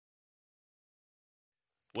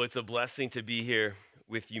Well, it's a blessing to be here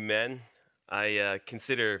with you men. I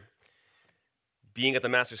consider being at the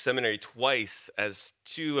Master's Seminary twice as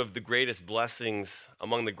two of the greatest blessings,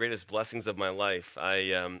 among the greatest blessings of my life.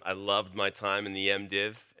 I loved my time in the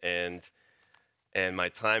MDiv, and my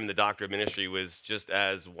time in the Doctor of Ministry was just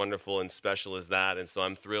as wonderful and special as that. And so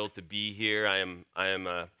I'm thrilled to be here. I am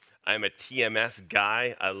a TMS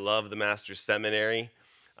guy. I love the Master's Seminary.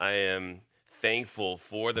 I am thankful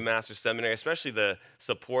for the Master's Seminary, especially the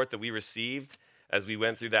support that we received as we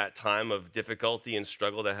went through that time of difficulty and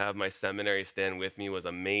struggle. To have my seminary stand with me was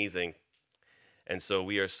amazing. And so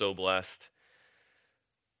we are so blessed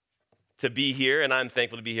to be here, and I'm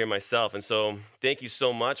thankful to be here myself. And so thank you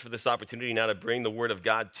so much for this opportunity now to bring the Word of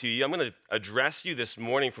God to you. I'm going to address you this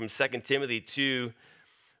morning from 2 Timothy 2,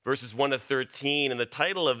 verses 1 to 13, and the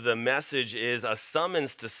title of the message is A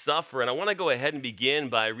Summons to Suffer. And I want to go ahead and begin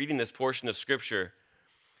by reading this portion of Scripture.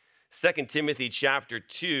 2 Timothy chapter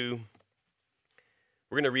 2,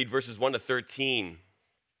 we're going to read verses 1 to 13.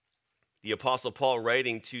 The Apostle Paul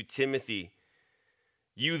writing to Timothy,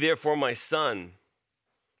 "You therefore, my son,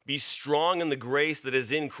 be strong in the grace that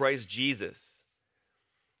is in Christ Jesus.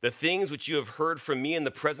 The things which you have heard from me in the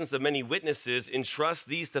presence of many witnesses, entrust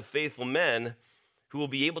these to faithful men who will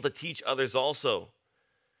be able to teach others also.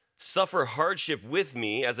 Suffer hardship with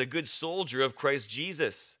me as a good soldier of Christ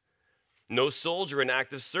Jesus. No soldier in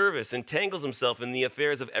active service entangles himself in the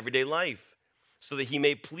affairs of everyday life, so that he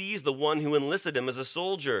may please the one who enlisted him as a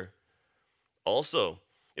soldier. Also,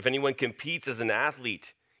 if anyone competes as an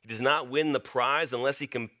athlete, he does not win the prize unless he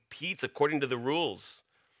competes according to the rules.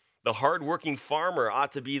 The hard-working farmer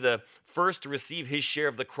ought to be the first to receive his share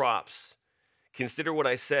of the crops. Consider what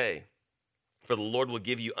I say, for the Lord will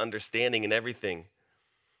give you understanding in everything.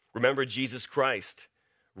 Remember Jesus Christ,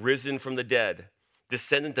 risen from the dead,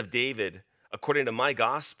 descendant of David, according to my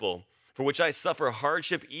gospel, for which I suffer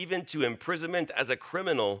hardship even to imprisonment as a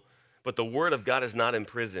criminal, but the word of God is not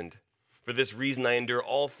imprisoned. For this reason I endure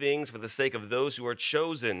all things for the sake of those who are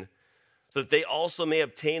chosen, so that they also may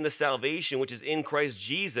obtain the salvation which is in Christ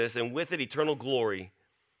Jesus, and with it eternal glory.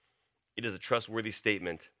 It is a trustworthy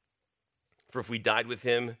statement. For if we died with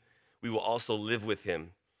him, we will also live with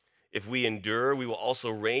him. If we endure, we will also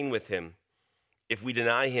reign with him. If we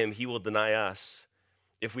deny him, he will deny us.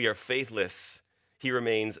 If we are faithless, he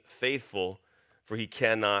remains faithful, for he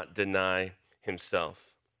cannot deny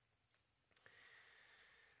himself."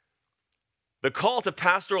 The call to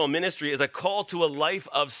pastoral ministry is a call to a life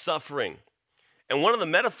of suffering. And one of the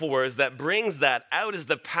metaphors that brings that out is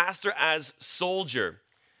the pastor as soldier.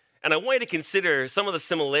 And I want you to consider some of the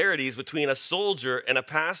similarities between a soldier and a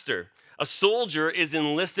pastor. A soldier is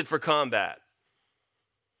enlisted for combat.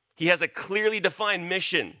 He has a clearly defined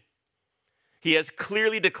mission. He has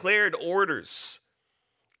clearly declared orders.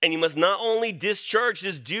 And he must not only discharge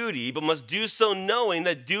his duty, but must do so knowing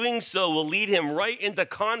that doing so will lead him right into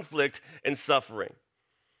conflict and suffering.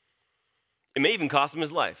 It may even cost him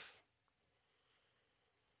his life.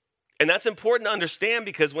 And that's important to understand,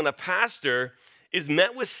 because when a pastor is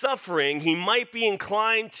met with suffering, he might be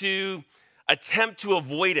inclined to attempt to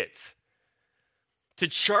avoid it, to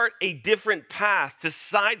chart a different path, to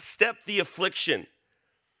sidestep the affliction.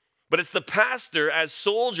 But it's the pastor as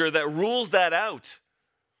soldier that rules that out.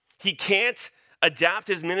 He can't adapt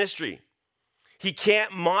his ministry. He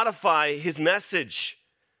can't modify his message.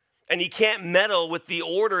 And he can't meddle with the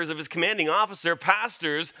orders of his commanding officer.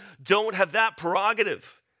 Pastors don't have that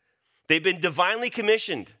prerogative. They've been divinely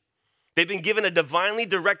commissioned. They've been given a divinely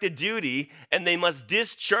directed duty, and they must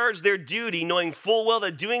discharge their duty knowing full well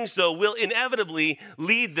that doing so will inevitably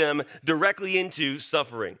lead them directly into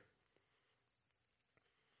suffering.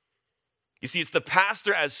 You see, it's the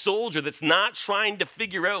pastor as soldier that's not trying to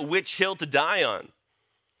figure out which hill to die on.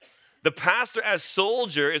 The pastor as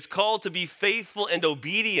soldier is called to be faithful and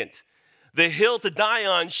obedient. The hill to die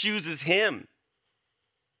on chooses him.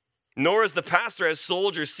 Nor is the pastor as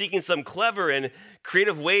soldier seeking some clever and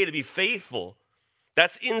creative way to be faithful.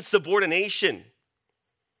 That's insubordination.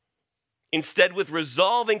 Instead, with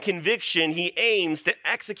resolve and conviction, he aims to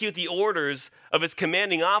execute the orders of his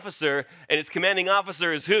commanding officer, and his commanding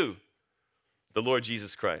officer is who? The Lord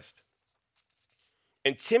Jesus Christ.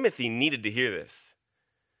 And Timothy needed to hear this.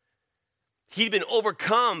 He'd been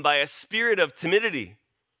overcome by a spirit of timidity,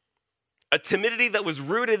 a timidity that was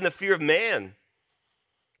rooted in the fear of man.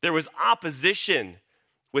 There was opposition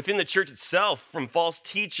within the church itself from false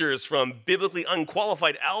teachers, from biblically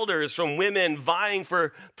unqualified elders, from women vying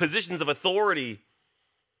for positions of authority,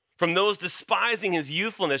 from those despising his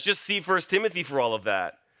youthfulness. Just see 1 Timothy for all of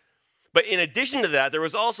that. But in addition to that, there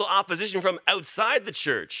was also opposition from outside the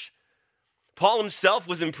church. Paul himself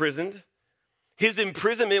was imprisoned. His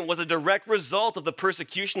imprisonment was a direct result of the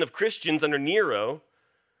persecution of Christians under Nero,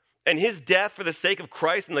 and his death for the sake of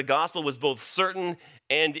Christ and the gospel was both certain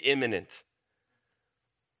and imminent.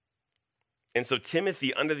 And so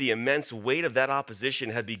Timothy, under the immense weight of that opposition,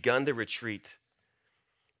 had begun to retreat,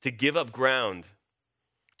 to give up ground,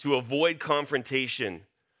 to avoid confrontation,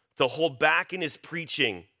 to hold back in his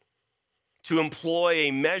preaching, to employ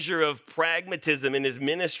a measure of pragmatism in his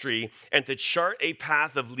ministry, and to chart a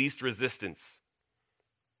path of least resistance.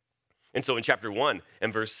 And so in chapter 1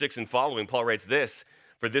 and verse 6 and following, Paul writes this: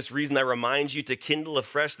 "For this reason I remind you to kindle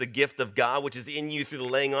afresh the gift of God which is in you through the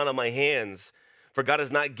laying on of my hands. For God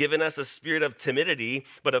has not given us a spirit of timidity,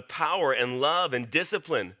 but of power and love and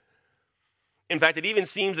discipline." In fact, it even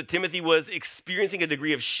seems that Timothy was experiencing a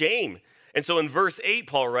degree of shame. And so in verse 8,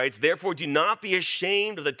 Paul writes, "Therefore do not be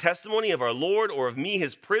ashamed of the testimony of our Lord or of me,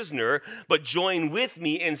 his prisoner, but join with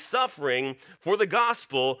me in suffering for the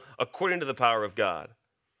gospel according to the power of God."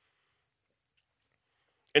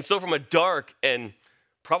 And so from a dark and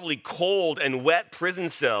probably cold and wet prison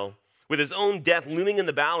cell, with his own death looming in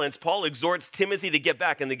the balance, Paul exhorts Timothy to get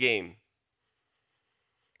back in the game,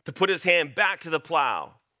 to put his hand back to the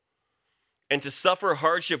plow, and to suffer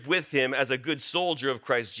hardship with him as a good soldier of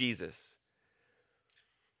Christ Jesus.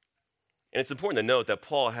 And it's important to note that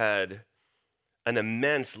Paul had an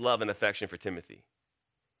immense love and affection for Timothy.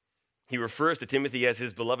 He refers to Timothy as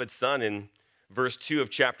his beloved son in verse 2 of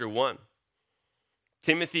chapter 1.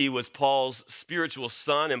 Timothy was Paul's spiritual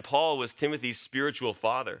son, and Paul was Timothy's spiritual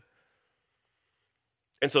father.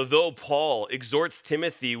 And so though Paul exhorts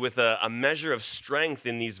Timothy with a measure of strength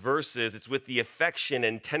in these verses, it's with the affection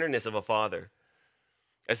and tenderness of a father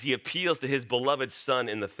as he appeals to his beloved son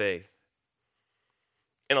in the faith.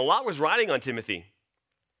 And a lot was riding on Timothy.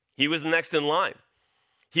 He was the next in line.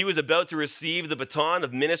 He was about to receive the baton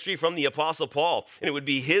of ministry from the Apostle Paul, and it would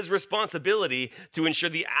be his responsibility to ensure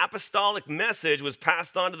the apostolic message was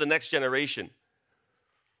passed on to the next generation.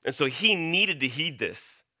 And so he needed to heed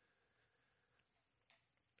this.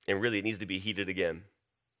 And really, it needs to be heeded again.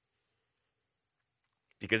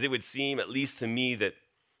 Because it would seem, at least to me, that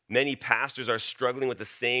many pastors are struggling with the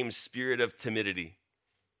same spirit of timidity,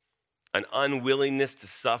 an unwillingness to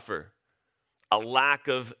suffer, a lack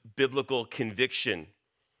of biblical conviction,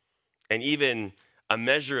 and even a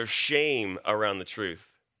measure of shame around the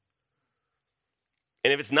truth.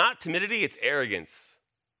 And if it's not timidity, it's arrogance.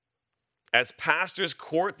 As pastors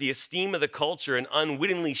court the esteem of the culture and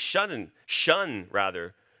unwittingly shun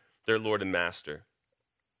their Lord and Master.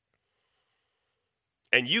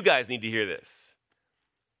 And you guys need to hear this.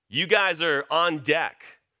 You guys are on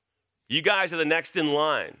deck. You guys are the next in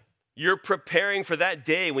line. You're preparing for that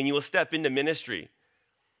day when you will step into ministry.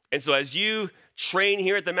 And so as you train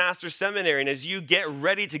here at the Master's Seminary and as you get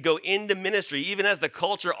ready to go into ministry, even as the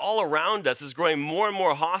culture all around us is growing more and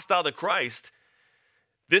more hostile to Christ,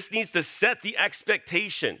 this needs to set the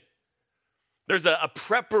expectation. There's a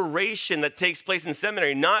preparation that takes place in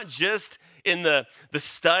seminary, not just in the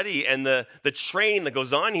study and the training that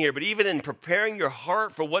goes on here, but even in preparing your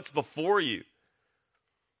heart for what's before you.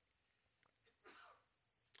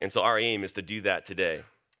 And so our aim is to do that today.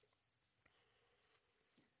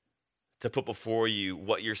 To put before you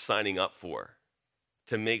what you're signing up for,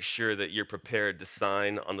 to make sure that you're prepared to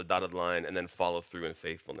sign on the dotted line and then follow through in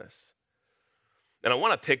faithfulness. And I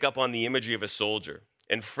want to pick up on the imagery of a soldier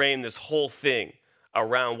and frame this whole thing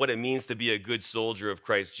around what it means to be a good soldier of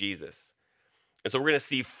Christ Jesus. And so we're going to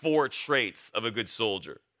see 4 traits of a good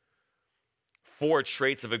soldier. 4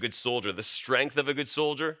 traits of a good soldier: the strength of a good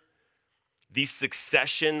soldier, the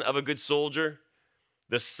succession of a good soldier,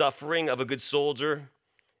 the suffering of a good soldier,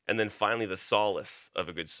 and then finally the solace of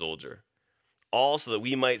a good soldier. All so that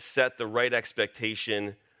we might set the right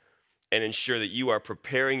expectation and ensure that you are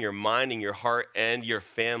preparing your mind and your heart and your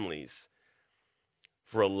families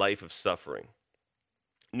for a life of suffering.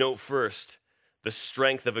 Note first the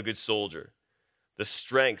strength of a good soldier. The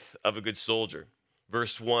strength of a good soldier.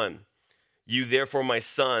 Verse 1, "You therefore, my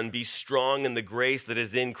son, be strong in the grace that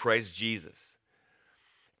is in Christ Jesus."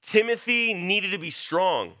 Timothy needed to be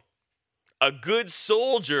strong. A good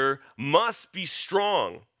soldier must be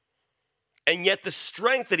strong. And yet the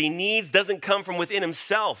strength that he needs doesn't come from within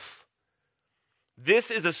himself. This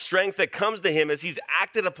is a strength that comes to him as he's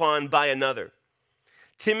acted upon by another.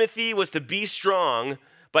 Timothy was to be strong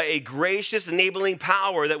by a gracious, enabling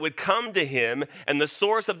power that would come to him, and the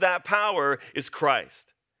source of that power is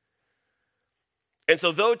Christ. And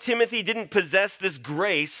so though Timothy didn't possess this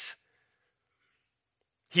grace,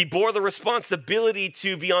 He bore the responsibility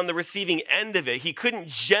to be on the receiving end of it. He couldn't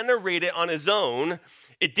generate it on his own.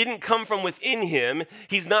 It didn't come from within him.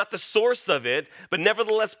 He's not the source of it. But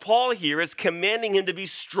nevertheless, Paul here is commanding him to be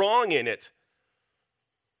strong in it.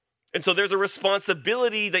 And so there's a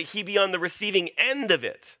responsibility that he be on the receiving end of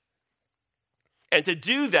it. And to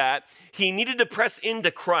do that, he needed to press into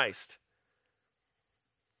Christ.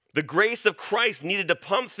 The grace of Christ needed to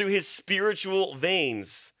pump through his spiritual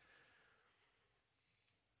veins.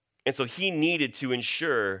 And so he needed to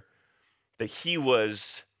ensure that he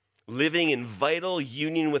was living in vital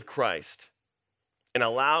union with Christ and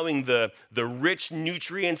allowing the rich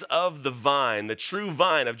nutrients of the vine, the true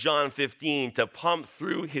vine of John 15, to pump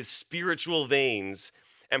through his spiritual veins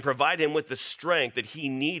and provide him with the strength that he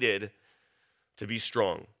needed to be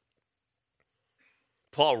strong.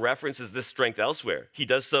 Paul references this strength elsewhere. He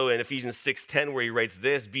does so in Ephesians 6:10, where he writes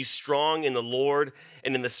this: "Be strong in the Lord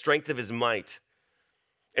and in the strength of his might."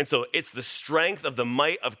 And so it's the strength of the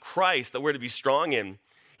might of Christ that we're to be strong in.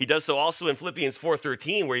 He does so also in Philippians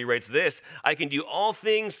 4:13, where he writes this: "I can do all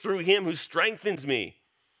things through him who strengthens me."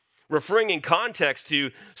 Referring in context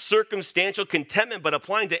to circumstantial contentment, but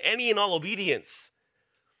applying to any and all obedience.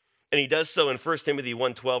 And he does so in 1 Timothy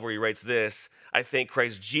 1:12, where he writes this: "I thank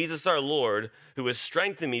Christ Jesus our Lord, who has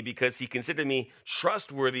strengthened me because he considered me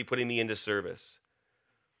trustworthy, putting me into service."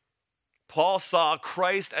 Paul saw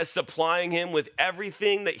Christ as supplying him with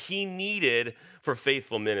everything that he needed for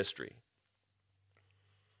faithful ministry.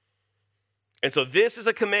 And so this is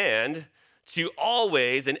a command to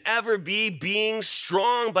always and ever be being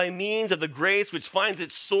strong by means of the grace which finds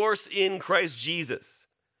its source in Christ Jesus.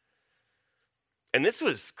 And this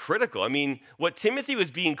was critical. I mean, what Timothy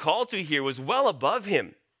was being called to here was well above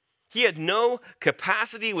him. He had no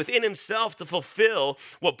capacity within himself to fulfill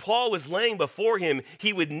what Paul was laying before him.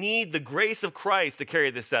 He would need the grace of Christ to carry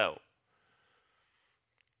this out.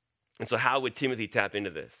 And so how would Timothy tap into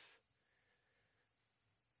this?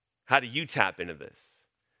 How do you tap into this?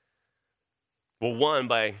 Well, one,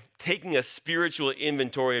 by taking a spiritual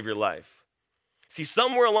inventory of your life. See,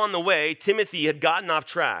 somewhere along the way, Timothy had gotten off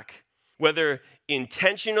track. Whether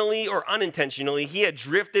intentionally or unintentionally, he had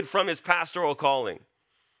drifted from his pastoral calling.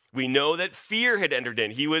 We know that fear had entered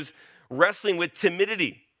in. He was wrestling with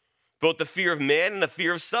timidity, both the fear of man and the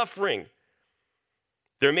fear of suffering.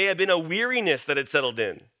 There may have been a weariness that had settled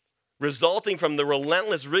in, resulting from the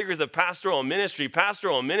relentless rigors of pastoral ministry.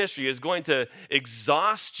 Pastoral ministry is going to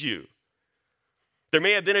exhaust you. There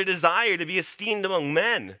may have been a desire to be esteemed among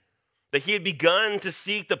men, that he had begun to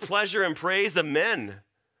seek the pleasure and praise of men.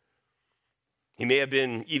 He may have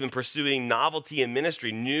been even pursuing novelty in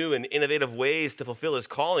ministry, new and innovative ways to fulfill his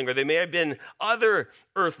calling, or there may have been other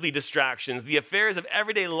earthly distractions, the affairs of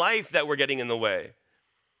everyday life that were getting in the way.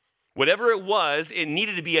 Whatever it was, it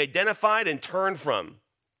needed to be identified and turned from.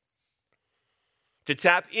 To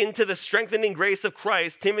tap into the strengthening grace of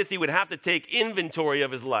Christ, Timothy would have to take inventory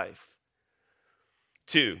of his life.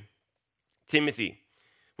 2, Timothy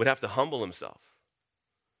would have to humble himself.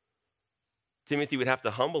 Timothy would have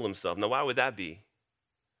to humble himself. Now, why would that be?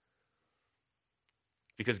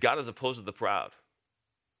 Because God is opposed to the proud,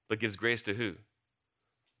 but gives grace to who?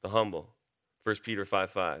 The humble. 1 Peter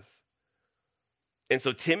 5:5. And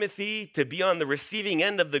so Timothy, to be on the receiving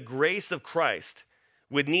end of the grace of Christ,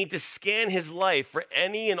 would need to scan his life for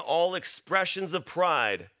any and all expressions of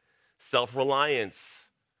pride, self-reliance,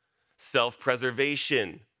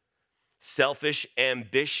 self-preservation, selfish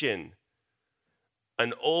ambition,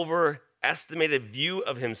 an overestimated view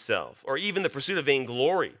of himself, or even the pursuit of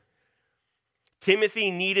vainglory.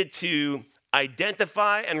 Timothy needed to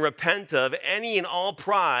identify and repent of any and all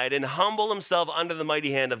pride and humble himself under the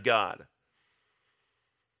mighty hand of God.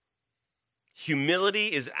 Humility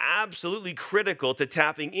is absolutely critical to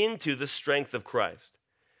tapping into the strength of Christ.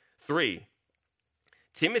 3,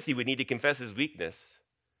 Timothy would need to confess his weakness,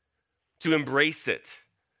 to embrace it,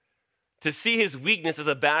 to see his weakness as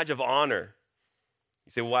a badge of honor.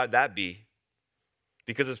 You say, well, why'd that be?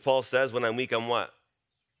 Because as Paul says, when I'm weak, I'm what?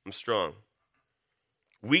 I'm strong.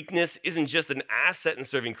 Weakness isn't just an asset in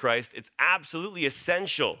serving Christ, it's absolutely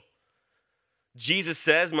essential. Jesus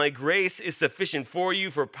says, my grace is sufficient for you,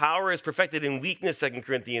 for power is perfected in weakness, 2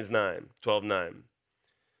 Corinthians 12:9.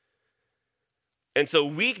 And so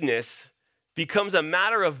weakness becomes a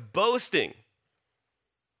matter of boasting,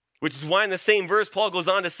 which is why in the same verse, Paul goes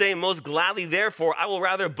on to say, most gladly, therefore, I will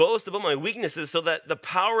rather boast about my weaknesses so that the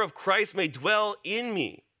power of Christ may dwell in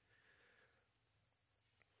me.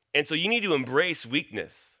 And so you need to embrace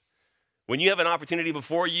weakness. When you have an opportunity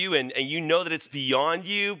before you and you know that it's beyond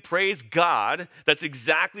you, praise God. That's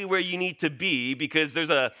exactly where you need to be, because there's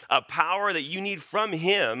a power that you need from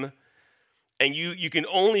him. And you can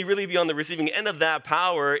only really be on the receiving end of that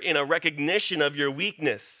power in a recognition of your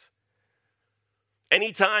weakness.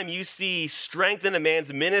 Anytime you see strength in a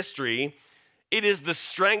man's ministry, it is the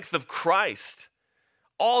strength of Christ.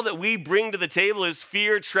 All that we bring to the table is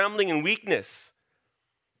fear, trembling, and weakness.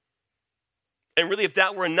 And really, if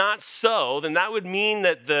that were not so, then that would mean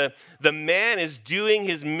that the man is doing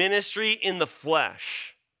his ministry in the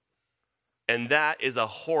flesh. And that is a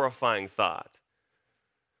horrifying thought.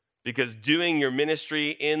 Because doing your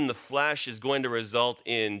ministry in the flesh is going to result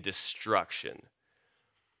in destruction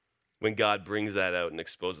when God brings that out and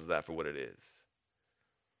exposes that for what it is.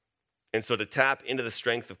 And so to tap into the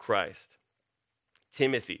strength of Christ,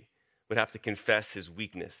 Timothy would have to confess his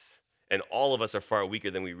weakness. And all of us are far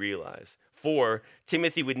weaker than we realize. 4,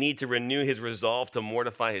 Timothy would need to renew his resolve to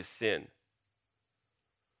mortify his sin.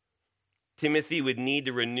 Timothy would need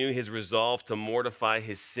to renew his resolve to mortify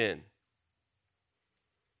his sin.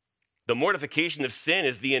 The mortification of sin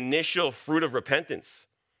is the initial fruit of repentance,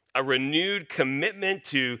 a renewed commitment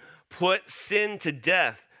to put sin to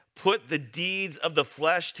death, put the deeds of the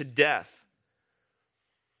flesh to death.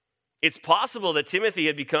 It's possible that Timothy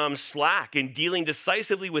had become slack in dealing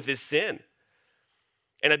decisively with his sin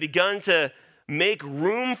and had begun to make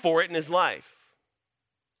room for it in his life.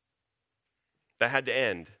 That had to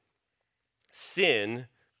end. Sin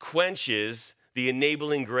quenches the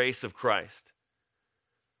enabling grace of Christ.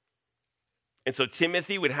 And so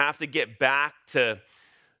Timothy would have to get back to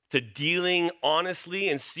dealing honestly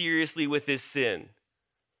and seriously with his sin.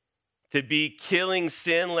 To be killing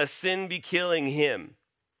sin, lest sin be killing him.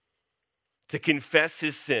 To confess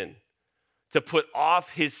his sin. To put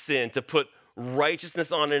off his sin. To put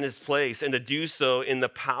righteousness on in his place. And to do so in the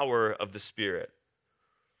power of the Spirit.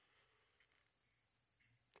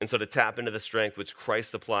 And so to tap into the strength which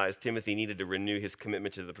Christ supplies, Timothy needed to renew his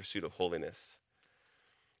commitment to the pursuit of holiness.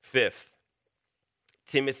 5th,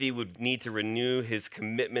 Timothy would need to renew his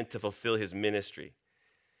commitment to fulfill his ministry.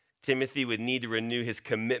 Timothy would need to renew his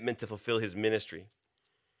commitment to fulfill his ministry.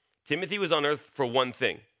 Timothy was on earth for one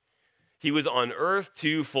thing. He was on earth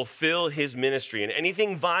to fulfill his ministry, and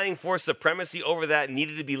anything vying for supremacy over that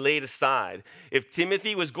needed to be laid aside. If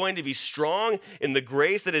Timothy was going to be strong in the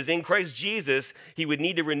grace that is in Christ Jesus, he would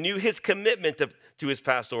need to renew his commitment to his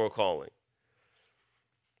pastoral calling.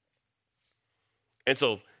 And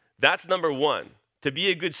so that's number 1. To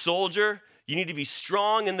be a good soldier, you need to be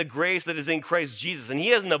strong in the grace that is in Christ Jesus. And he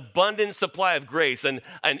has an abundant supply of grace, an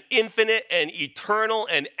infinite and eternal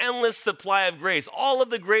and endless supply of grace. All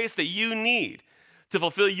of the grace that you need to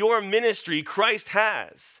fulfill your ministry, Christ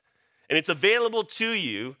has. And it's available to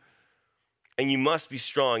you, and you must be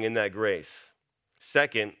strong in that grace.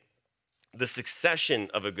 2nd, the succession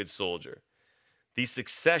of a good soldier. The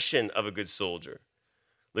succession of a good soldier.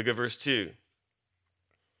 Look at verse 2.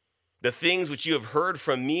 The things which you have heard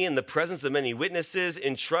from me in the presence of many witnesses,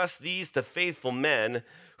 entrust these to faithful men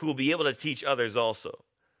who will be able to teach others also.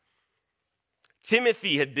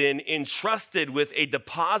 Timothy had been entrusted with a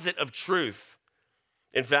deposit of truth.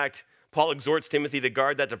 In fact, Paul exhorts Timothy to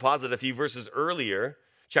guard that deposit a few verses earlier,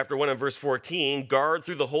 chapter 1 and verse 14, guard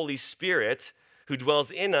through the Holy Spirit who dwells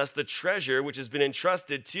in us the treasure which has been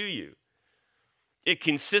entrusted to you. It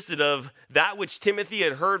consisted of that which Timothy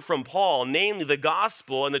had heard from Paul, namely the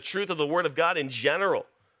gospel and the truth of the word of God in general.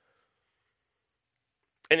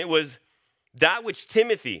 And it was that which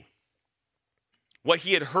Timothy, what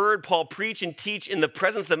he had heard Paul preach and teach in the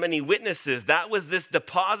presence of many witnesses, that was this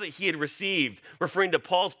deposit he had received, referring to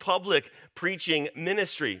Paul's public preaching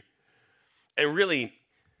ministry. And really,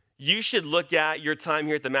 you should look at your time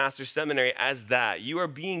here at the Master's Seminary as that. You are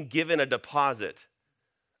being given a deposit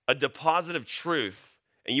of truth,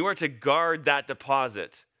 and you are to guard that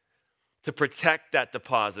deposit, to protect that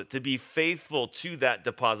deposit, to be faithful to that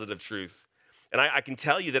deposit of truth. And I can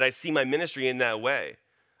tell you that I see my ministry in that way.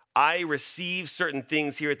 I receive certain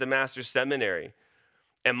things here at the Master's Seminary,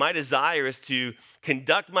 and my desire is to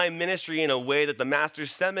conduct my ministry in a way that the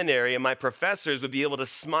Master's Seminary and my professors would be able to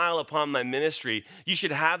smile upon my ministry. You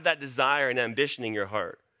should have that desire and ambition in your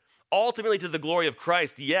heart. Ultimately to the glory of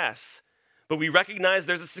Christ, yes. But we recognize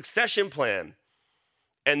there's a succession plan.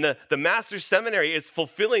 And the Master's Seminary is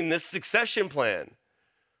fulfilling this succession plan.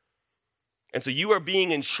 And so you are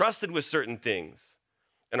being entrusted with certain things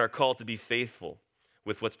and are called to be faithful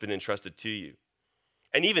with what's been entrusted to you.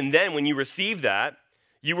 And even then, when you receive that,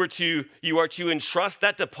 you are to entrust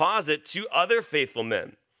that deposit to other faithful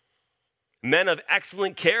men. Men of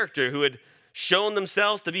excellent character who had shown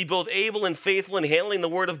themselves to be both able and faithful in handling the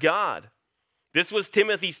word of God. This was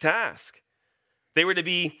Timothy's task. They were to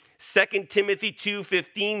be 2 Timothy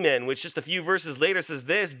 2:15 men, which just a few verses later says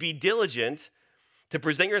this, be diligent to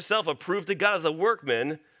present yourself approved to God as a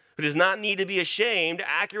workman who does not need to be ashamed,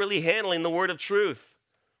 accurately handling the word of truth.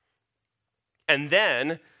 And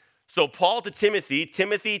then, so Paul to Timothy,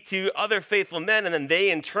 Timothy to other faithful men, and then they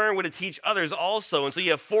in turn were to teach others also. And so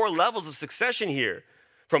you have 4 levels of succession here.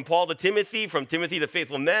 From Paul to Timothy, from Timothy to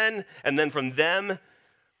faithful men, and then from them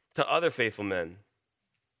to other faithful men.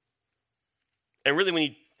 And really, when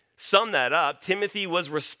you sum that up, Timothy was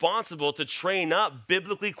responsible to train up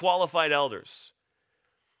biblically qualified elders.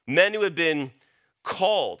 Men who had been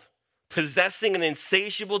called, possessing an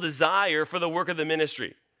insatiable desire for the work of the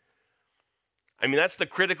ministry. I mean, that's the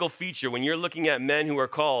critical feature. When you're looking at men who are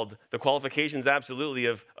called, the qualifications absolutely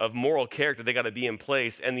of moral character, they got to be in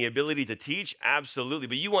place. And the ability to teach, absolutely.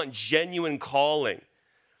 But you want genuine calling,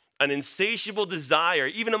 an insatiable desire,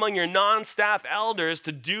 even among your non-staff elders,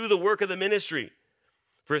 to do the work of the ministry.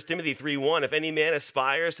 1 Timothy 3:1, if any man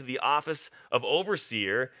aspires to the office of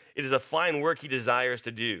overseer, it is a fine work he desires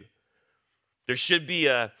to do. There should be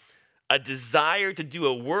a desire to do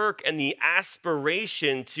a work and the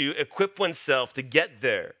aspiration to equip oneself to get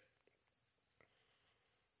there.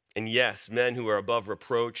 And yes, men who are above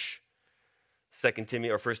reproach, 1 Timothy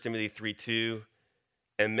 3:2,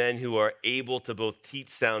 and men who are able to both teach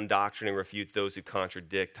sound doctrine and refute those who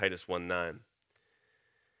contradict, Titus 1:9.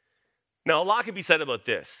 Now, a lot can be said about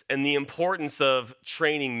this and the importance of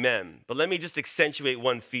training men, but let me just accentuate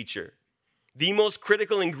one feature. The most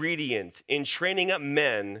critical ingredient in training up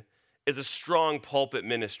men is a strong pulpit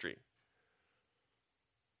ministry.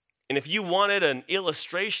 And if you wanted an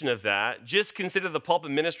illustration of that, just consider the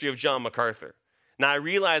pulpit ministry of John MacArthur. Now, I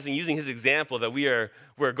realize in using his example that we're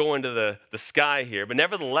going to the sky here, but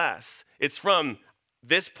nevertheless, it's from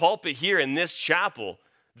this pulpit here in this chapel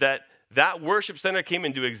that worship center came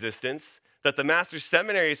into existence, that the Master's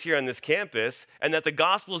Seminary is here on this campus, and that the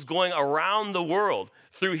gospel is going around the world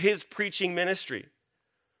through his preaching ministry.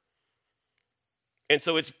 And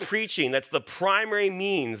so it's preaching, that's the primary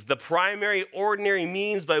means, the primary ordinary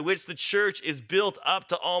means by which the church is built up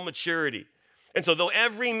to all maturity. And so though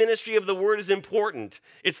every ministry of the word is important,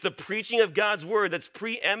 it's the preaching of God's word that's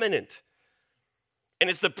preeminent. And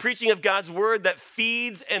it's the preaching of God's word that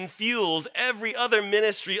feeds and fuels every other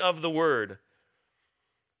ministry of the word.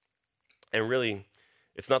 And really,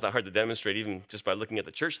 it's not that hard to demonstrate even just by looking at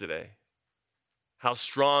the church today. How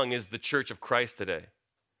strong is the church of Christ today?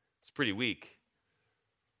 It's pretty weak.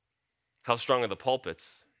 How strong are the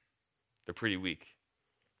pulpits? They're pretty weak.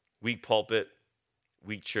 Weak pulpit,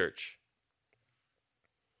 weak church.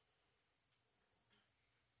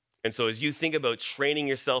 And so as you think about training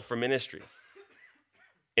yourself for ministry,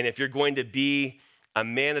 and if you're going to be a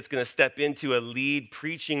man that's going to step into a lead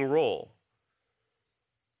preaching role,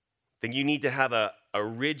 then you need to have a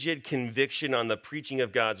rigid conviction on the preaching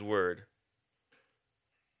of God's word.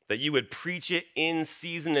 That you would preach it in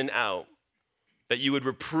season and out. That you would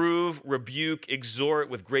reprove, rebuke, exhort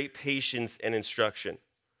with great patience and instruction.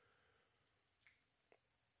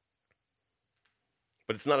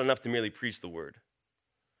 But it's not enough to merely preach the word.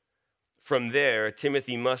 From there,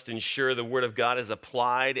 Timothy must ensure the word of God is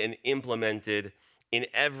applied and implemented in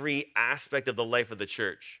every aspect of the life of the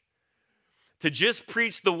church. To just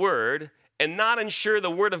preach the word and not ensure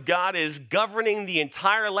the word of God is governing the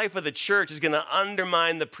entire life of the church is going to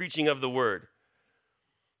undermine the preaching of the word.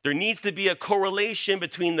 There needs to be a correlation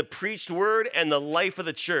between the preached word and the life of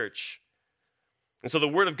the church. And so the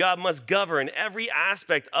word of God must govern every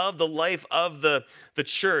aspect of the life of the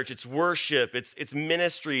church, its worship, its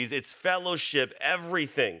ministries, its fellowship,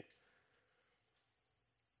 everything.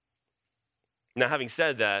 Now, having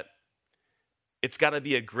said that, it's got to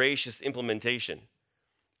be a gracious implementation.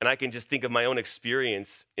 And I can just think of my own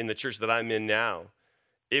experience in the church that I'm in now.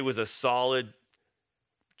 It was a solid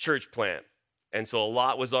church plant. And so a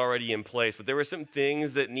lot was already in place, but there were some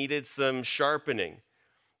things that needed some sharpening.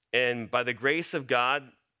 And by the grace of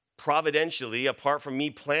God, providentially, apart from me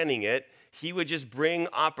planning it, he would just bring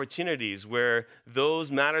opportunities where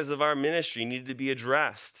those matters of our ministry needed to be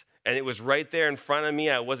addressed. And it was right there in front of me.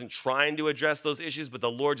 I wasn't trying to address those issues, but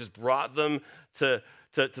the Lord just brought them to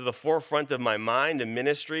the forefront of my mind and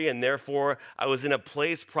ministry. And therefore, I was in a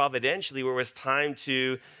place providentially where it was time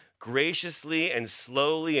to graciously and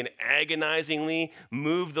slowly and agonizingly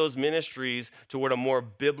move those ministries toward a more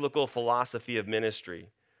biblical philosophy of ministry.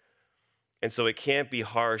 And so it can't be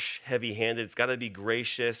harsh, heavy-handed. It's got to be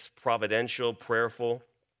gracious, providential, prayerful.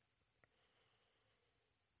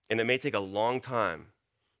 And it may take a long time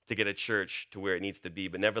to get a church to where it needs to be,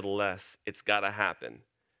 but nevertheless, it's got to happen,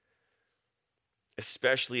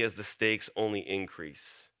 especially as the stakes only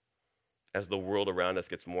increase, as the world around us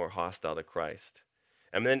gets more hostile to Christ.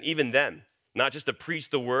 And then even then, not just to preach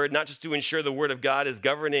the word, not just to ensure the word of God is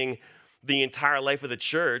governing the entire life of the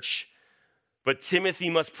church, but Timothy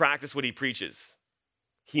must practice what he preaches.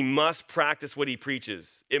 He must practice what he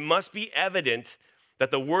preaches. It must be evident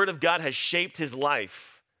that the word of God has shaped his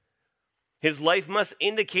life. His life must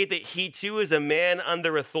indicate that he too is a man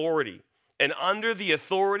under authority and under the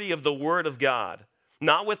authority of the word of God.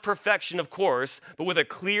 Not with perfection, of course, but with a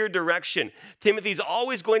clear direction. Timothy's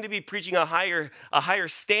always going to be preaching a higher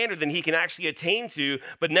standard than he can actually attain to,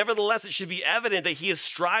 but nevertheless, it should be evident that he is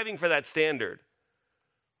striving for that standard.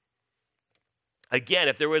 Again,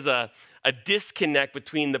 if there was a disconnect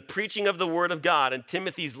between the preaching of the word of God and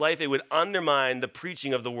Timothy's life, it would undermine the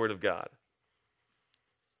preaching of the word of God.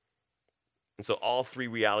 And so all three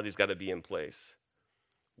realities got to be in place.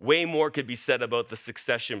 Way more could be said about the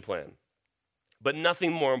succession plan, but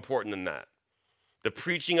nothing more important than that. The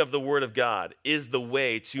preaching of the word of God is the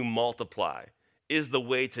way to multiply, is the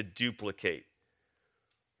way to duplicate.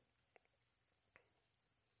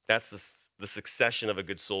 That's the succession of a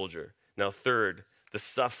good soldier. Now, third, the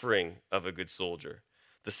suffering of a good soldier.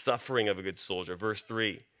 The suffering of a good soldier. Verse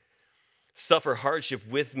 3, suffer hardship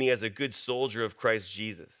with me as a good soldier of Christ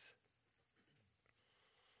Jesus.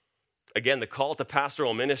 Again, the call to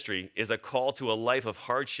pastoral ministry is a call to a life of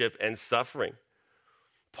hardship and suffering.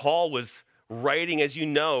 Paul was writing, as you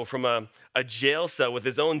know, from a jail cell with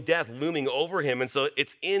his own death looming over him. And so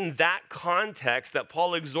it's in that context that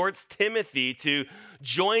Paul exhorts Timothy to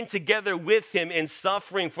join together with him in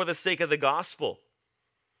suffering for the sake of the gospel.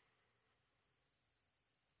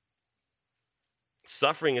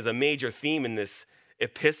 Suffering is a major theme in this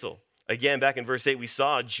epistle. Again, back in verse 8, we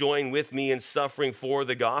saw, join with me in suffering for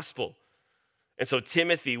the gospel. And so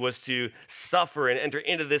Timothy was to suffer and enter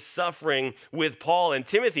into this suffering with Paul. And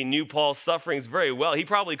Timothy knew Paul's sufferings very well. He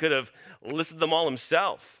probably could have listed them all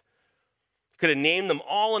himself. Could have named them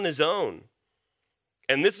all on his own.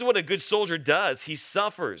 And this is what a good soldier does. He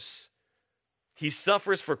suffers. He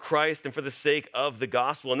suffers for Christ and for the sake of the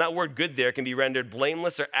gospel. And that word good there can be rendered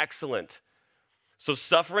blameless or excellent. So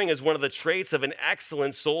suffering is one of the traits of an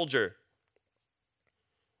excellent soldier.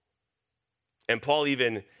 And Paul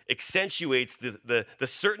even accentuates the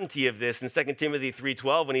certainty of this in 2 Timothy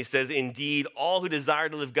 3:12 when he says, indeed, all who desire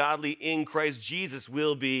to live godly in Christ Jesus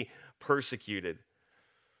will be persecuted.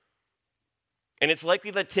 And it's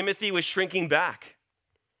likely that Timothy was shrinking back,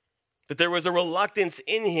 that there was a reluctance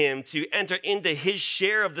in him to enter into his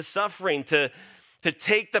share of the suffering, to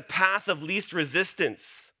take the path of least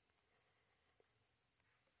resistance.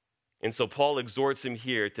 And so Paul exhorts him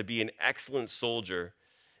here to be an excellent soldier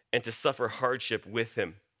and to suffer hardship with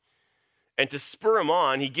him. And to spur him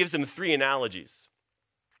on, he gives him three analogies,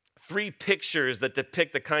 three pictures that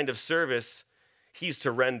depict the kind of service he's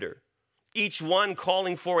to render, each one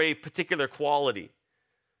calling for a particular quality.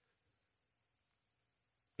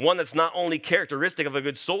 One that's not only characteristic of a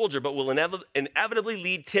good soldier, but will inevitably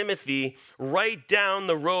lead Timothy right down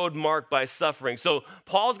the road marked by suffering. So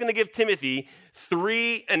Paul's going to give Timothy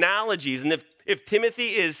three analogies. And if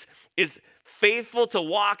Timothy is faithful to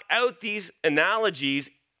walk out these analogies,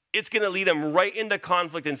 it's going to lead him right into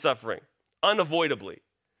conflict and suffering, unavoidably.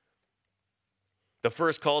 The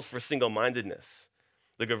first calls for single-mindedness.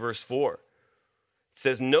 Look at verse 4. It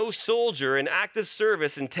says, no soldier in active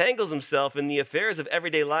service entangles himself in the affairs of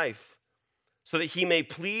everyday life, so that he may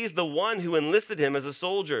please the one who enlisted him as a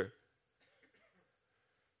soldier.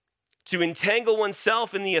 To entangle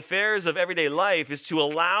oneself in the affairs of everyday life is to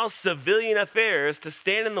allow civilian affairs to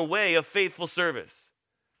stand in the way of faithful service.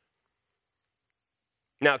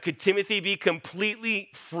 Now, could Timothy be completely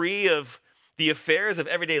free of the affairs of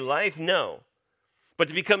everyday life? No. But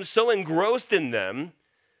to become so engrossed in them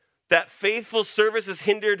that faithful service is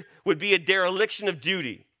hindered would be a dereliction of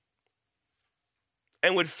duty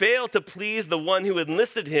and would fail to please the one who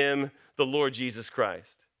enlisted him, the Lord Jesus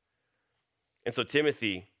Christ. And so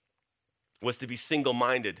Timothy was to be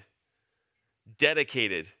single-minded,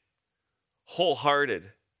 dedicated,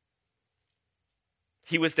 wholehearted.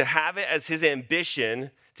 He was to have it as his ambition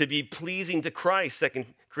to be pleasing to Christ,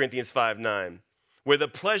 2 Corinthians 5:9, where the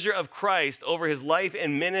pleasure of Christ over his life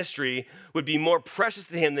and ministry would be more precious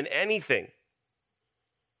to him than anything.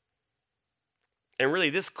 And really,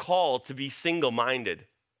 this call to be single-minded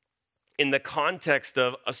in the context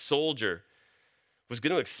of a soldier was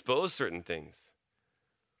going to expose certain things.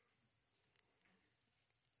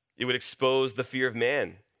 It would expose the fear of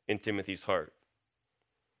man in Timothy's heart,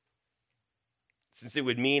 since it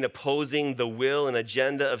would mean opposing the will and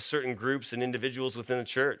agenda of certain groups and individuals within the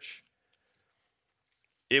church.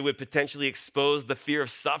 It would potentially expose the fear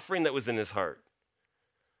of suffering that was in his heart,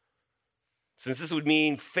 since this would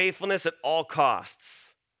mean faithfulness at all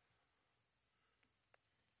costs.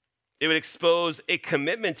 It would expose a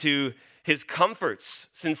commitment to his comforts,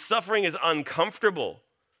 since suffering is uncomfortable.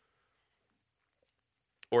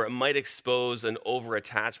 Or it might expose an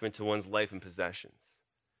over-attachment to one's life and possessions.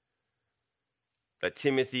 That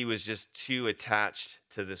Timothy was just too attached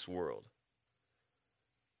to this world.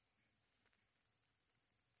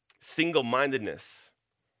 Single-mindedness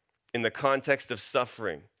in the context of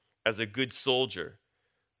suffering as a good soldier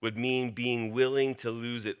would mean being willing to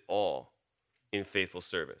lose it all in faithful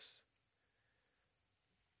service.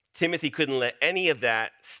 Timothy couldn't let any of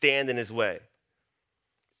that stand in his way.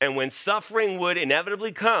 And when suffering would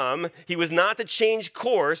inevitably come, he was not to change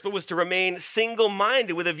course, but was to remain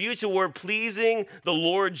single-minded with a view toward pleasing the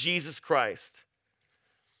Lord Jesus Christ.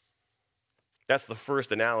 That's the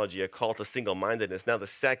first analogy, a call to single-mindedness. Now the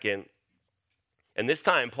second, and this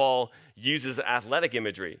time Paul uses athletic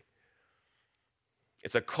imagery.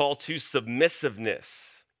 It's a call to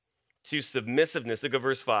submissiveness. To submissiveness. Look at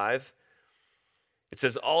verse 5. It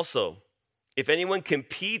says, also, if anyone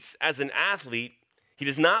competes as an athlete, he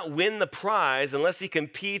does not win the prize unless he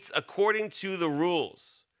competes according to the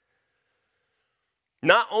rules.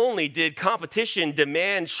 Not only did competition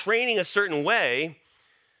demand training a certain way,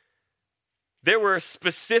 there were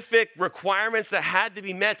specific requirements that had to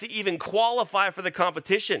be met to even qualify for the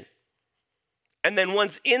competition. And then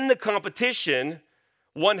once in the competition,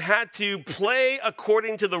 one had to play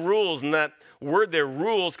according to the rules. And that word there,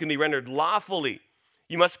 rules, can be rendered lawfully.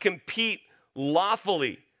 You must compete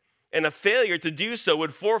lawfully. And a failure to do so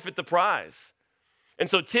would forfeit the prize. And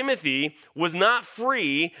so Timothy was not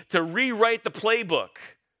free to rewrite the playbook,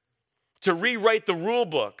 to rewrite the rule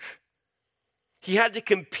book. He had to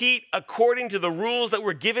compete according to the rules that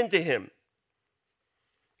were given to him.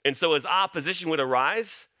 And so as opposition would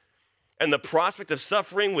arise and the prospect of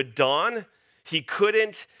suffering would dawn, he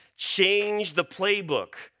couldn't change the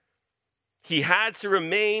playbook. He had to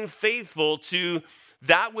remain faithful to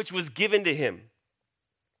that which was given to him.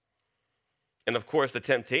 And of course, the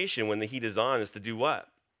temptation when the heat is on is to do what?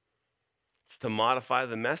 It's to modify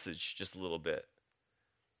the message just a little bit.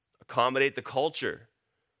 Accommodate the culture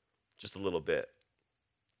just a little bit.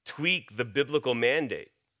 Tweak the biblical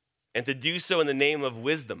mandate. And to do so in the name of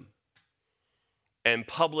wisdom and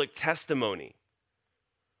public testimony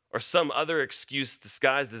or some other excuse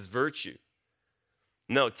disguised as virtue.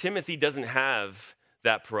 No, Timothy doesn't have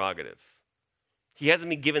that prerogative. He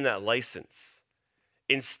hasn't been given that license.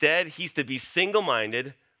 Instead, he's to be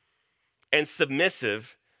single-minded and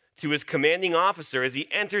submissive to his commanding officer as he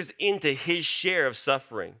enters into his share of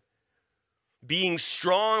suffering, being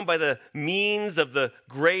strong by the means of the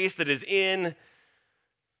grace that is in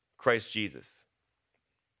Christ Jesus.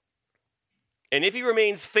 And if he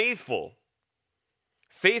remains faithful,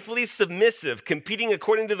 faithfully submissive, competing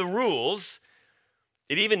according to the rules,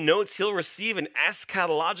 it even notes he'll receive an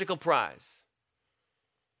eschatological prize.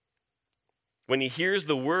 When he hears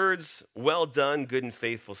the words, well done, good and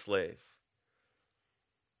faithful slave.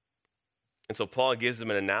 And so Paul gives him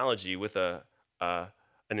an analogy with an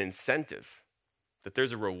incentive, that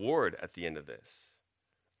there's a reward at the end of this.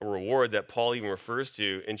 A reward that Paul even refers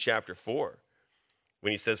to in chapter 4. When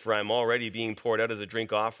he says, for I am already being poured out as a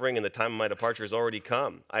drink offering, and the time of my departure has already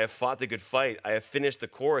come. I have fought the good fight. I have finished the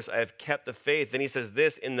course. I have kept the faith. Then he says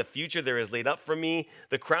this, in the future there is laid up for me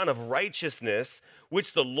the crown of righteousness,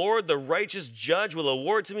 which the Lord, the righteous judge, will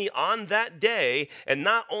award to me on that day, and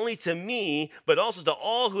not only to me, but also to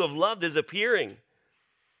all who have loved his appearing.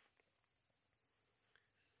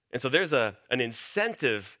 And so there's an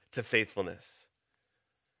incentive to faithfulness.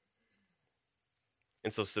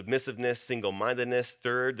 And so submissiveness, single-mindedness.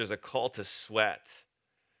 Third, there's a call to sweat.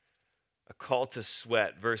 A call to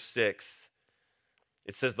sweat. Verse 6,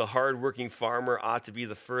 it says the hardworking farmer ought to be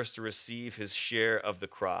the first to receive his share of the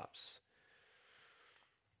crops.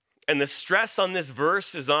 And the stress on this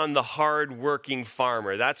verse is on the hardworking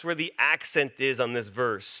farmer. That's where the accent is on this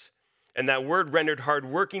verse. And that word rendered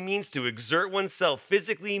hardworking means to exert oneself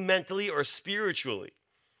physically, mentally, or spiritually.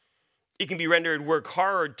 It can be rendered work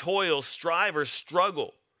hard, toil, strive, or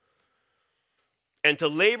struggle. And to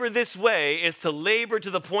labor this way is to labor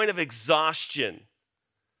to the point of exhaustion,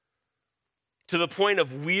 to the point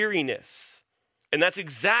of weariness. And that's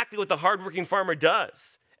exactly what the hardworking farmer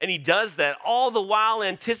does. And he does that all the while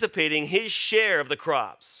anticipating his share of the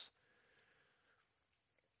crops.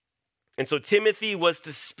 And so Timothy was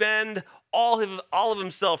to spend all of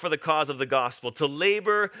himself for the cause of the gospel, to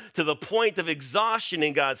labor to the point of exhaustion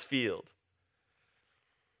in God's field.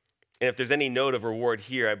 And if there's any note of reward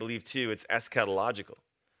here, I believe too, it's eschatological.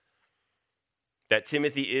 That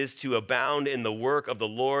Timothy is to abound in the work of the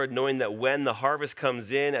Lord, knowing that when the harvest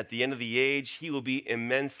comes in at the end of the age, he will be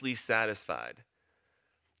immensely satisfied.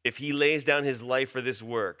 if he lays down his life for this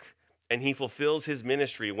work and he fulfills his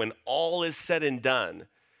ministry, when all is said and done,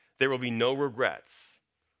 there will be no regrets.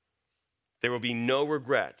 There will be no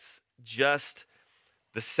regrets, just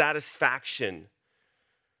the satisfaction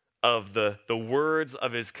of the words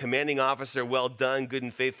of his commanding officer, well done, good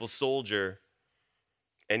and faithful soldier,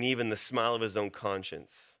 and even the smile of his own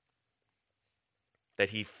conscience, that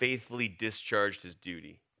he faithfully discharged his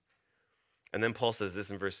duty. And then Paul says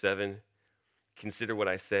this in verse 7, consider what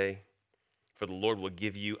I say, for the Lord will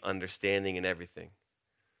give you understanding in everything.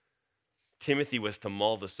 Timothy was to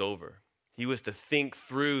mull this over. He was to think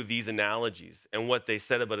through these analogies and what they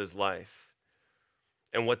said about his life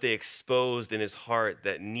and what they exposed in his heart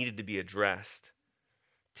that needed to be addressed.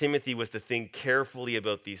 Timothy was to think carefully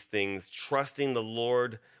about these things, trusting the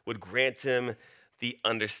Lord would grant him the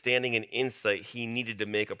understanding and insight he needed to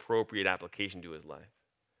make appropriate application to his life.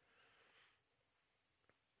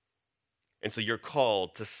 And so you're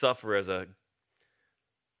called to suffer as a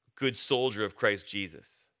good soldier of Christ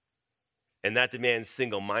Jesus. And that demands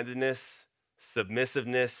single-mindedness,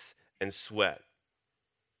 submissiveness, and sweat.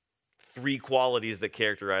 3 qualities that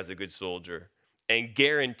characterize a good soldier and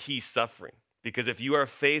guarantee suffering. Because if you are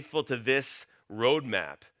faithful to this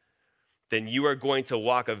roadmap, then you are going to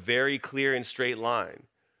walk a very clear and straight line.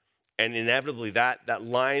 And inevitably, that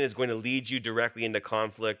line is going to lead you directly into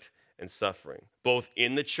conflict and suffering, both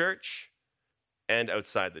in the church and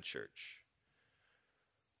outside the church.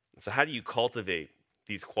 So how do you cultivate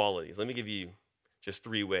these qualities? Let me give you just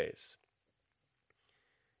 3 ways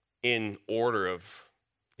in order of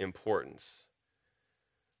importance.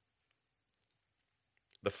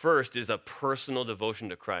 The first is a personal devotion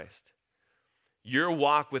to Christ. Your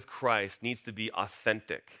walk with Christ needs to be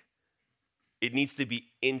authentic. It needs to be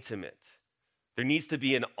intimate. There needs to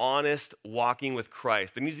be an honest walking with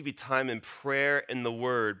Christ. There needs to be time in prayer and the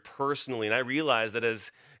word personally. And I realize that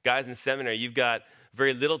as guys in seminary, you've got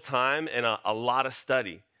very little time and a lot of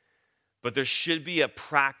study. But there should be a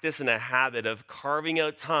practice and a habit of carving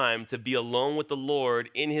out time to be alone with the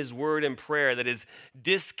Lord in his word and prayer that is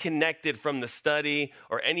disconnected from the study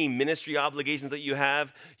or any ministry obligations that you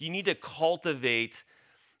have. You need to cultivate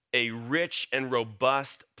a rich and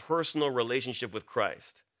robust personal relationship with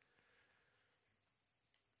Christ.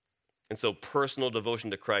 And so personal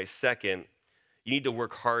devotion to Christ. Second, you need to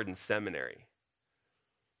work hard in seminary.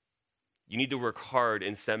 You need to work hard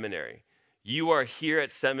in seminary. You are here at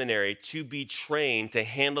seminary to be trained to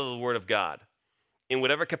handle the word of God in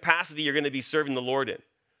whatever capacity you're going to be serving the Lord in.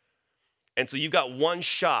 And so you've got one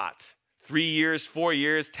shot, 3 years, 4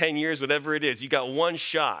 years, 10 years, whatever it is. You got one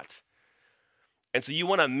shot. And so you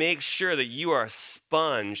want to make sure that you are a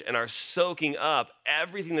sponge and are soaking up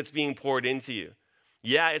everything that's being poured into you.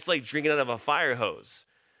 Yeah, it's like drinking out of a fire hose.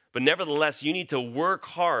 But nevertheless, you need to work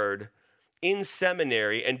hard in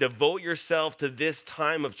seminary and devote yourself to this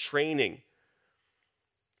time of training.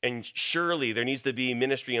 And surely there needs to be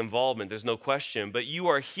ministry involvement, there's no question. But you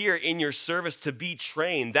are here in your service to be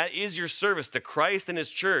trained. That is your service to Christ and his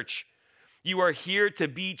church. You are here to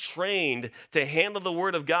be trained to handle the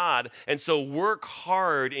word of God. And so work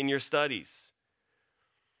hard in your studies.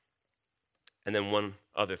 And then one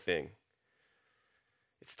other thing.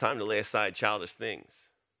 It's time to lay aside childish things.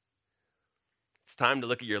 It's time to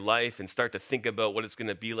look at your life and start to think about what it's going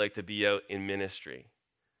to be like to be out in ministry.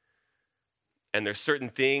 And there's certain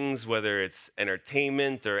things, whether it's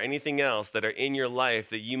entertainment or anything else, that are in your life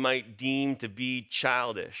that you might deem to be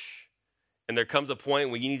childish. And there comes a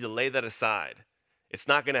point when you need to lay that aside. It's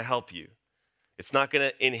not going to help you. It's not going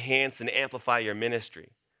to enhance and amplify your ministry.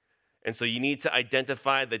 And so you need to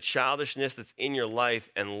identify the childishness that's in your life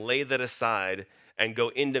and lay that aside and go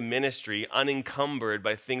into ministry unencumbered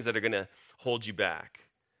by things that are going to hold you back.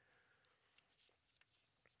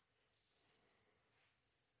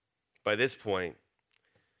 By this point,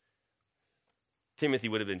 Timothy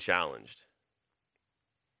would have been challenged.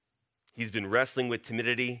 He's been wrestling with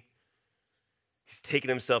timidity. He's taken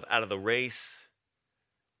himself out of the race.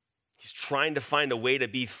 He's trying to find a way to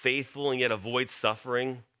be faithful and yet avoid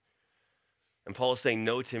suffering. And Paul is saying,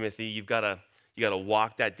 no, Timothy, you got to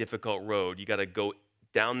walk that difficult road. You got to go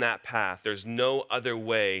down that path. There's no other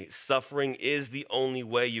way. Suffering is the only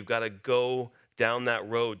way. You've got to go down that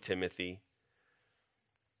road, Timothy.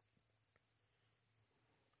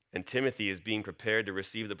 And Timothy is being prepared to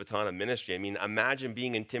receive the baton of ministry. I mean, imagine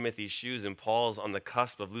being in Timothy's shoes and Paul's on the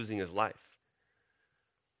cusp of losing his life.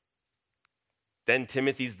 Then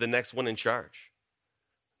Timothy's the next one in charge.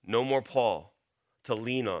 No more Paul to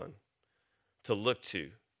lean on, to look to.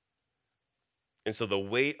 And so the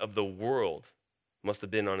weight of the world must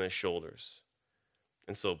have been on his shoulders.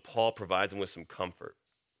 And so Paul provides him with some comfort.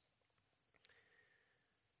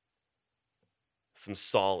 some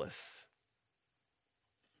solace.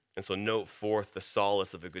 And so note forth the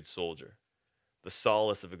solace of a good soldier. The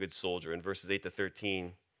solace of a good soldier. In verses 8 to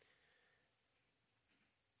 13,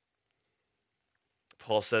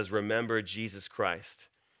 Paul says, remember Jesus Christ,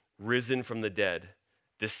 risen from the dead,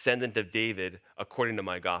 descendant of David, according to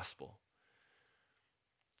my gospel.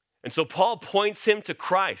 And so Paul points him to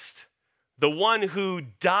Christ, the one who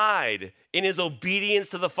died in his obedience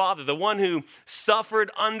to the Father, the one who suffered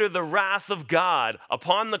under the wrath of God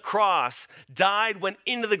upon the cross, died, went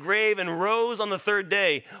into the grave, and rose on the third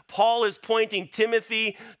day. Paul is pointing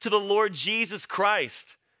Timothy to the Lord Jesus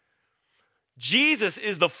Christ. Jesus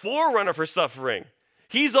is the forerunner for suffering.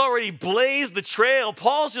 He's already blazed the trail.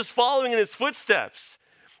 Paul's just following in his footsteps.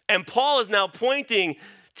 And Paul is now pointing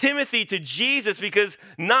Timothy to Jesus because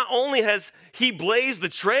not only has he blazed the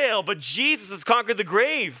trail, but Jesus has conquered the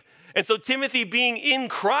grave. And so Timothy, being in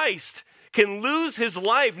Christ, can lose his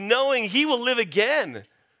life knowing he will live again,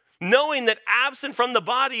 knowing that absent from the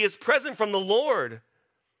body is present from the Lord.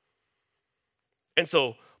 And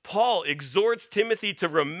so Paul exhorts Timothy to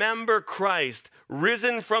remember Christ,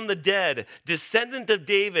 risen from the dead, descendant of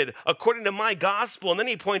David, according to my gospel. And then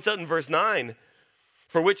he points out in verse 9,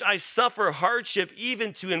 for which I suffer hardship,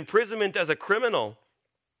 even to imprisonment as a criminal.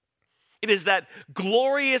 It is that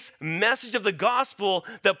glorious message of the gospel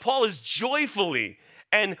that Paul is joyfully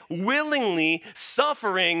and willingly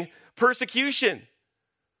suffering persecution.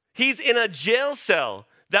 He's in a jail cell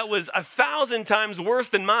that was 1,000 times worse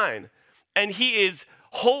than mine. And he is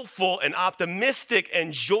hopeful and optimistic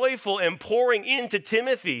and joyful and pouring into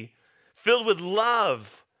Timothy, filled with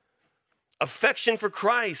love, affection for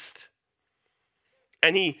Christ.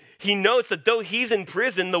 And he notes that though he's in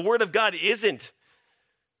prison, the word of God isn't.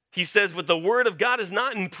 He says, but the word of God is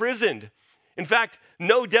not imprisoned. In fact,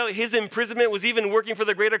 no doubt his imprisonment was even working for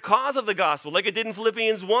the greater cause of the gospel, like it did in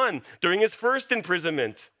Philippians 1 during his first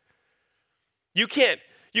imprisonment. You can't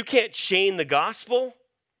chain the gospel.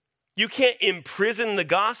 You can't imprison the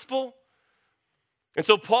gospel. And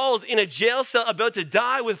so Paul is in a jail cell about to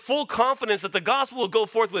die with full confidence that the gospel will go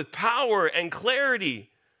forth with power and clarity.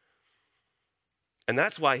 And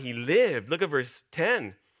that's why he lived. Look at verse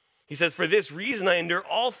 10. He says, for this reason I endure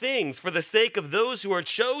all things for the sake of those who are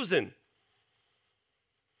chosen.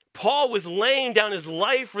 Paul was laying down his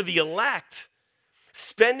life for the elect,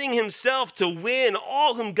 spending himself to win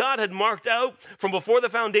all whom God had marked out from before the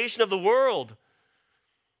foundation of the world.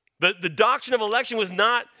 The doctrine of election was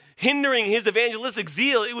not hindering his evangelistic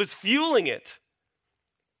zeal, it was fueling it.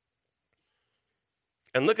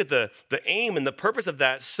 And look at the aim and the purpose of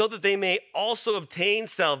that, so that they may also obtain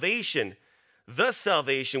salvation, the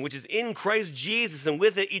salvation which is in Christ Jesus, and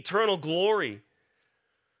with it eternal glory.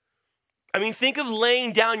 I mean, think of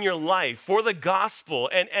laying down your life for the gospel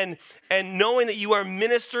and knowing that you are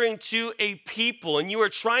ministering to a people and you are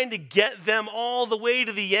trying to get them all the way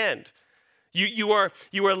to the end. You are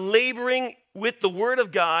laboring with the word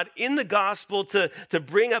of God in the gospel to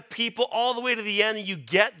bring up people all the way to the end, and you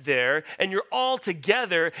get there and you're all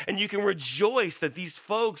together and you can rejoice that these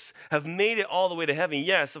folks have made it all the way to heaven.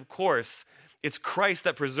 Yes, of course, it's Christ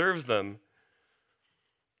that preserves them.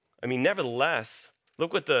 I mean, nevertheless,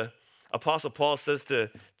 look what the Apostle Paul says to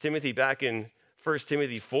Timothy back in 1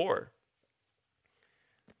 Timothy 4.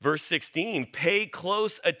 Verse 16, pay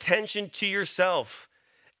close attention to yourself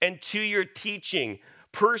and to your teaching.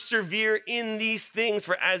 Persevere in these things,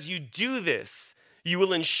 for as you do this, you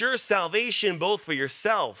will ensure salvation both for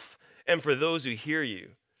yourself and for those who hear you.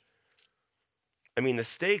 I mean, the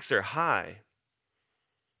stakes are high.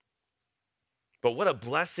 But what a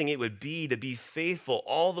blessing it would be to be faithful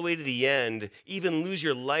all the way to the end, even lose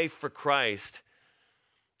your life for Christ,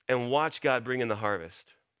 and watch God bring in the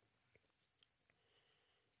harvest.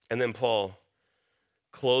 And then Paul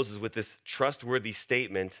closes with this trustworthy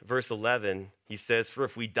statement. Verse 11, he says, for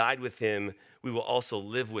if we died with him, we will also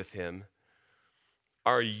live with him.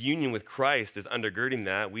 Our union with Christ is undergirding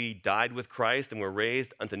that. We died with Christ and were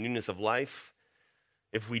raised unto newness of life.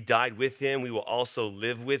 If we died with him, we will also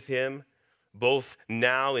live with him, both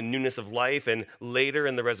now in newness of life and later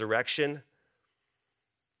in the resurrection.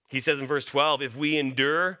 He says in verse 12, if we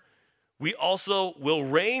endure, we also will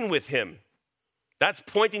reign with him. That's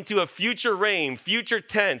pointing to a future reign, future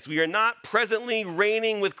tense. We are not presently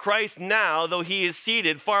reigning with Christ now, though he is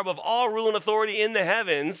seated far above all rule and authority in the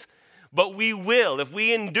heavens, but we will. If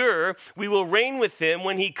we endure, we will reign with him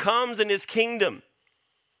when he comes in his kingdom.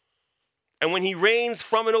 And when he reigns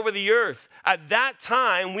from and over the earth, at that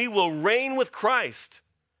time we will reign with Christ.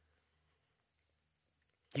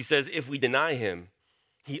 He says, if we deny him,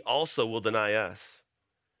 he also will deny us.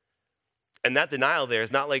 And that denial there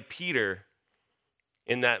is not like Peter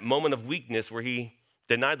in that moment of weakness where he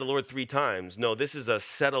denied the Lord 3 times. No, this is a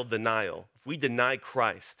settled denial. If we deny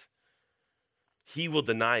Christ, he will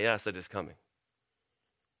deny us at his coming.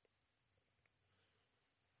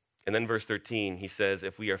 And then verse 13, he says,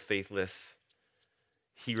 if we are faithless,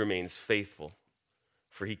 he remains faithful,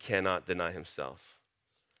 for he cannot deny himself.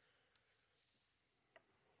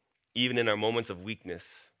 Even in our moments of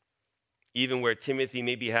weakness, even where Timothy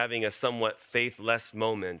may be having a somewhat faithless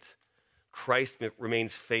moment, Christ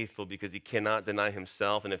remains faithful because he cannot deny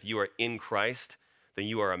himself. And if you are in Christ, then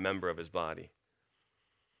you are a member of his body.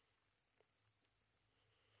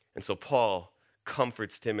 And so Paul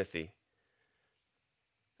comforts Timothy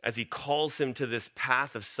as he calls him to this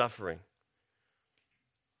path of suffering,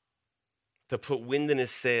 to put wind in his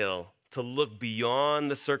sail, to look beyond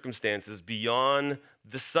the circumstances, beyond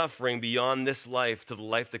the suffering, beyond this life to the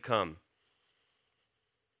life to come,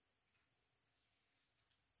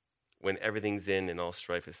 when everything's in and all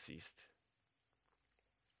strife has ceased.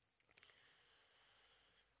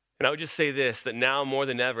 And I would just say this, that now more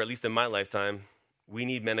than ever, at least in my lifetime, we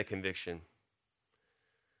need men of conviction.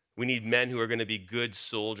 We need men who are going to be good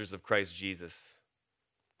soldiers of Christ Jesus,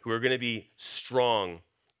 who are going to be strong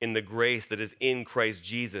in the grace that is in Christ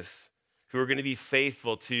Jesus, who are going to be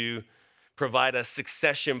faithful to provide a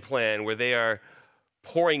succession plan where they are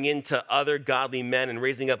pouring into other godly men and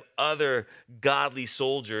raising up other godly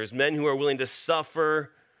soldiers, men who are willing to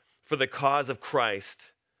suffer for the cause of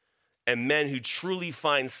Christ, and men who truly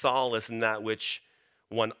find solace in that which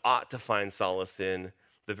one ought to find solace in,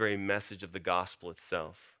 the very message of the gospel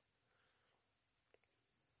itself.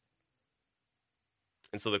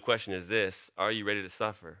 And so the question is this, are you ready to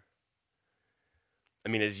suffer? I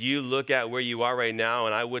mean, as you look at where you are right now,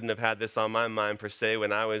 and I wouldn't have had this on my mind per se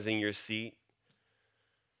when I was in your seat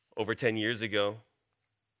over 10 years ago,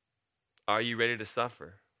 are you ready to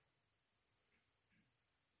suffer?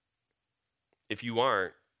 If you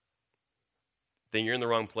aren't, then you're in the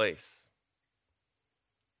wrong place.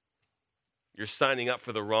 You're signing up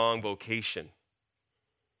for the wrong vocation.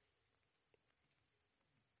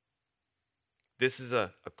 This is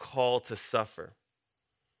a call to suffer,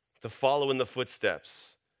 to follow in the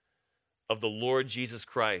footsteps of the Lord Jesus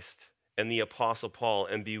Christ and the Apostle Paul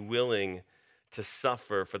and be willing to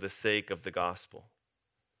suffer for the sake of the gospel.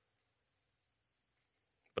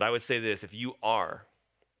 But I would say this, if you are,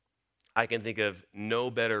 I can think of no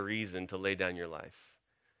better reason to lay down your life.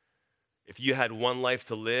 If you had one life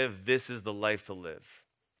to live, this is the life to live.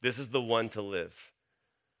 This is the one to live.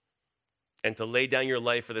 And to lay down your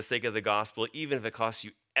life for the sake of the gospel, even if it costs you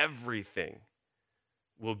everything,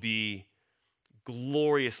 will be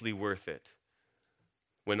gloriously worth it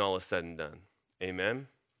when all is said and done. Amen?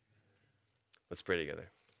 Let's pray together.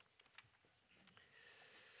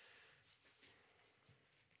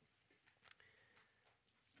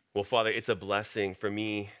 Well, Father, it's a blessing for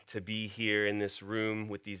me to be here in this room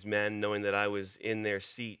with these men, knowing that I was in their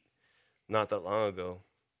seat not that long ago.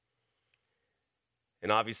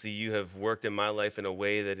 And obviously you have worked in my life in a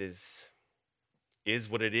way that is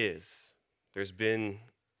what it is. There's been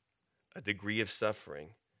a degree of suffering.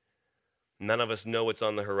 None of us know what's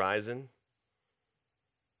on the horizon.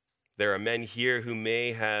 There are men here who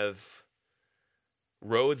may have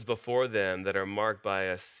roads before them that are marked by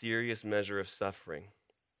a serious measure of suffering.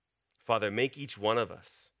 Father, make each one of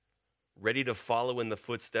us ready to follow in the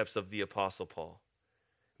footsteps of the Apostle Paul.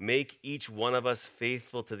 Make each one of us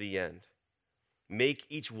faithful to the end. Make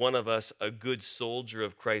each one of us a good soldier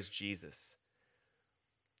of Christ Jesus,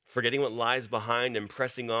 forgetting what lies behind and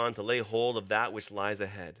pressing on to lay hold of that which lies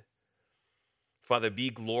ahead. Father, be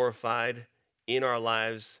glorified in our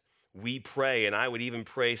lives, we pray, and I would even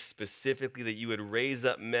pray specifically that you would raise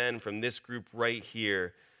up men from this group right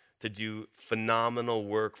here to do phenomenal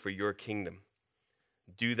work for your kingdom.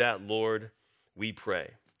 Do that, Lord, we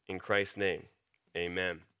pray. In Christ's name,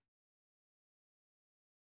 amen.